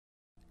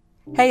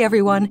Hey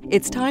everyone,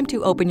 it's time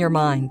to open your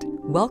mind.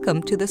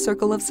 Welcome to the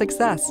Circle of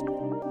Success.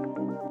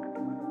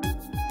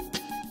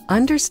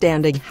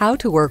 Understanding how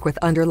to work with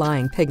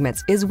underlying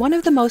pigments is one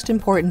of the most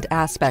important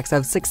aspects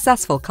of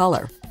successful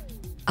color.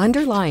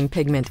 Underlying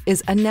pigment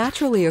is a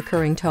naturally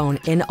occurring tone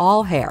in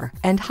all hair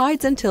and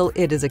hides until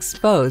it is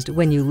exposed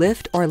when you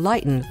lift or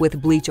lighten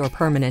with bleach or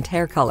permanent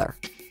hair color.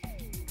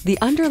 The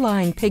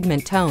underlying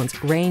pigment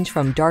tones range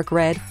from dark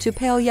red to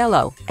pale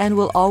yellow and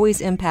will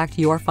always impact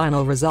your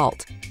final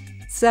result.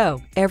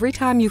 So, every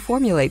time you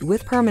formulate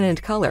with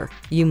permanent color,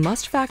 you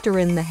must factor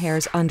in the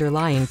hair's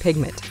underlying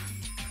pigment.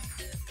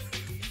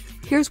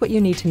 Here's what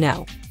you need to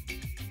know.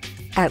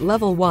 At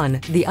level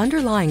 1, the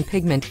underlying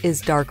pigment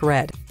is dark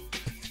red.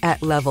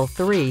 At level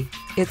 3,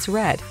 it's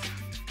red.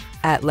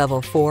 At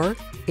level 4,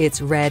 it's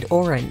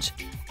red-orange.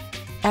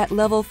 At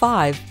level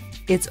 5,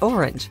 it's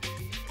orange.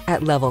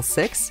 At level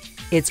 6,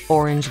 it's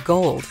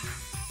orange-gold.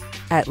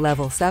 At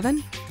level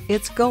 7,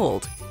 it's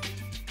gold.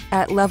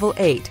 At level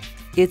 8,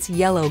 it's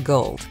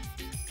yellow-gold.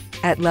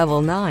 At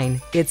level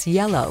 9, it's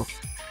yellow.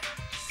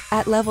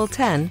 At level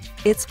 10,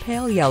 it's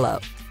pale yellow.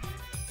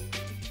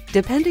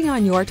 Depending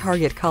on your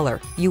target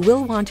color, you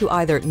will want to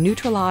either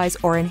neutralize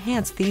or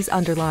enhance these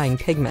underlying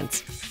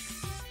pigments.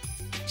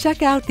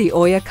 Check out the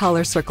Oya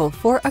Color Circle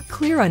for a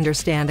clear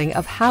understanding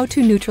of how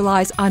to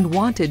neutralize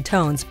unwanted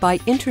tones by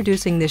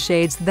introducing the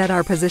shades that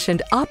are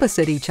positioned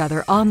opposite each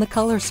other on the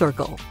color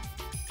circle.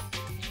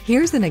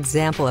 Here's an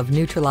example of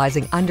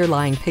neutralizing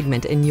underlying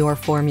pigment in your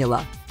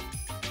formula.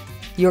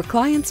 Your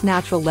client's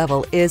natural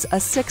level is a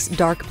 6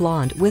 dark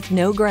blonde with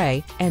no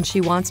gray, and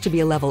she wants to be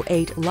a level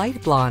 8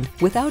 light blonde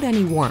without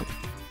any warmth.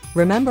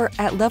 Remember,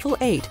 at level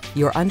 8,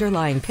 your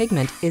underlying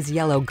pigment is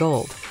yellow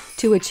gold.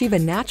 To achieve a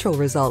natural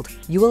result,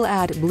 you will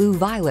add blue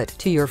violet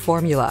to your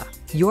formula.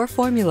 Your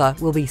formula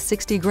will be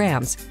 60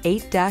 grams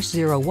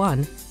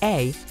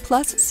 8-01A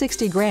plus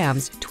 60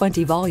 grams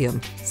 20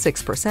 volume,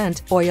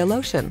 6% Oya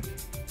lotion.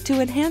 To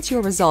enhance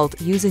your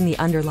result using the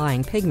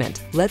underlying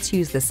pigment, let's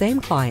use the same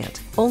client,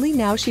 only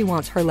now she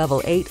wants her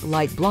level 8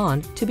 light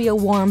blonde to be a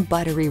warm,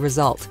 buttery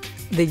result.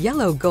 The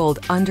yellow gold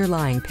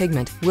underlying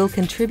pigment will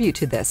contribute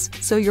to this,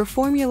 so your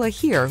formula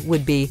here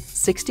would be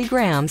 60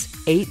 grams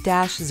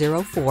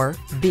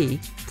 8-04B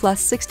plus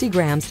 60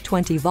 grams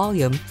 20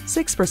 volume,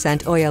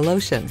 6% Oya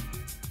lotion.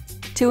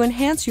 To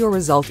enhance your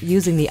result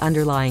using the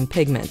underlying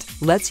pigment,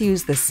 let's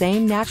use the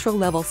same natural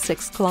level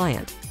 6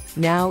 client.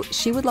 Now,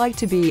 she would like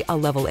to be a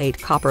level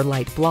 8 copper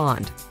light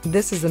blonde.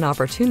 This is an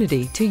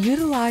opportunity to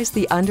utilize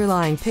the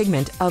underlying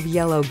pigment of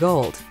yellow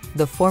gold.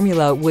 The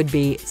formula would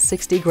be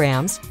 60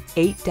 grams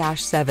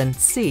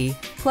 8-7C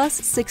plus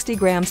 60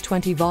 grams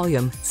 20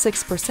 volume,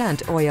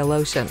 6% Oya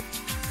lotion.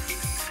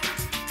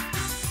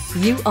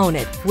 You own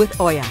it with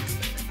Oya.